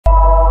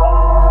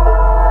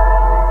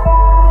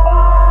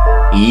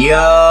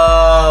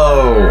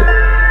Yo,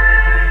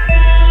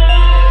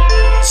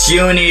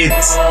 tune it.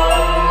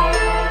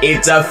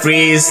 It's a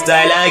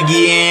freestyle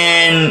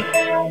again.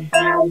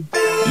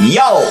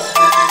 Yo,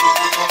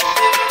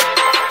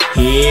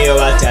 hear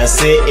what I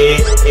say,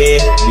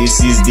 this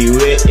is the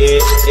way,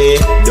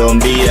 don't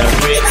be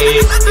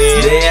afraid,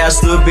 they are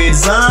stupid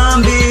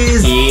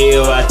zombies.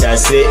 Hear what I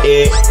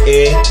say,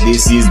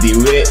 this is the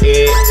way,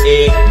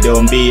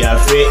 don't be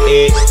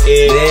afraid,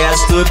 they are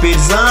stupid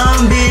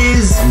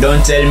zombies.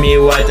 Don't tell me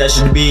what I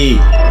should be,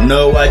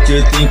 know what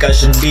you think I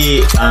should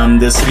be. I'm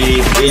the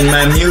script in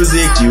my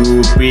music,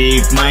 you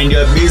prick, mind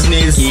your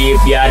business.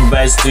 Keep your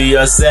advice to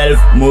yourself,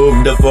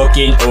 move the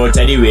fucking out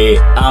of the way.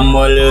 I'm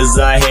always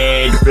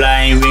ahead,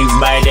 flying wings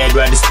by dead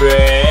wide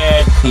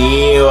spread.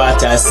 Hear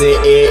what I say,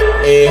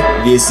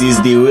 this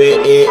is the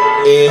way,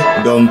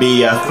 don't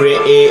be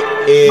afraid,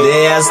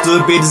 they are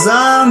stupid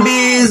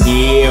zombies.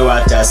 Hear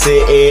what I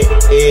say,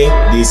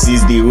 this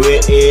is the way,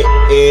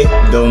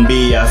 don't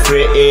be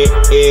afraid,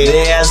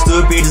 they are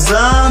stupid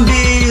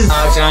zombies.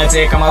 Action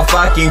take my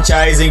fucking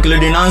choice,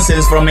 including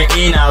nonsense from my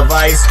inner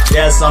voice.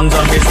 There's some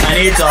zombies I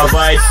need to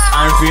avoid,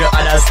 and few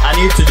others I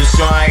need to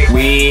destroy.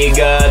 We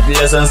got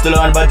lessons to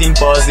learn, but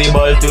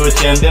impossible to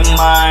change them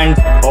mind.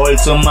 Hold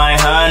to my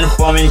hand,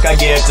 for me can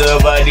get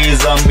over the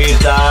zombie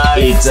type.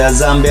 It's a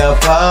zombie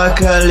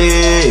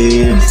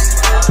apocalypse.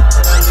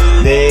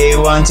 They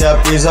want a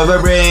piece of a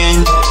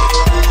brain.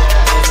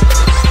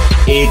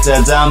 It's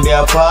a zombie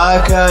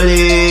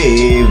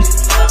apocalypse.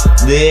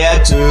 They are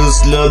too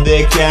slow,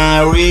 they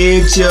can't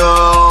reach you.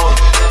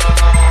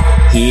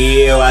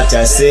 Hear what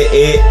I say,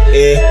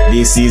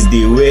 this is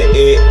the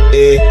way,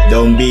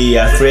 don't be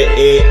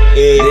afraid,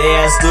 they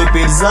are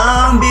stupid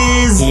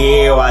zombies.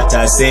 Hear what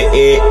I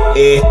say,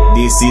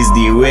 this is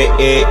the way,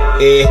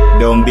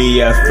 don't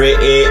be afraid,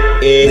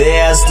 they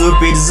are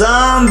stupid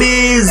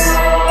zombies.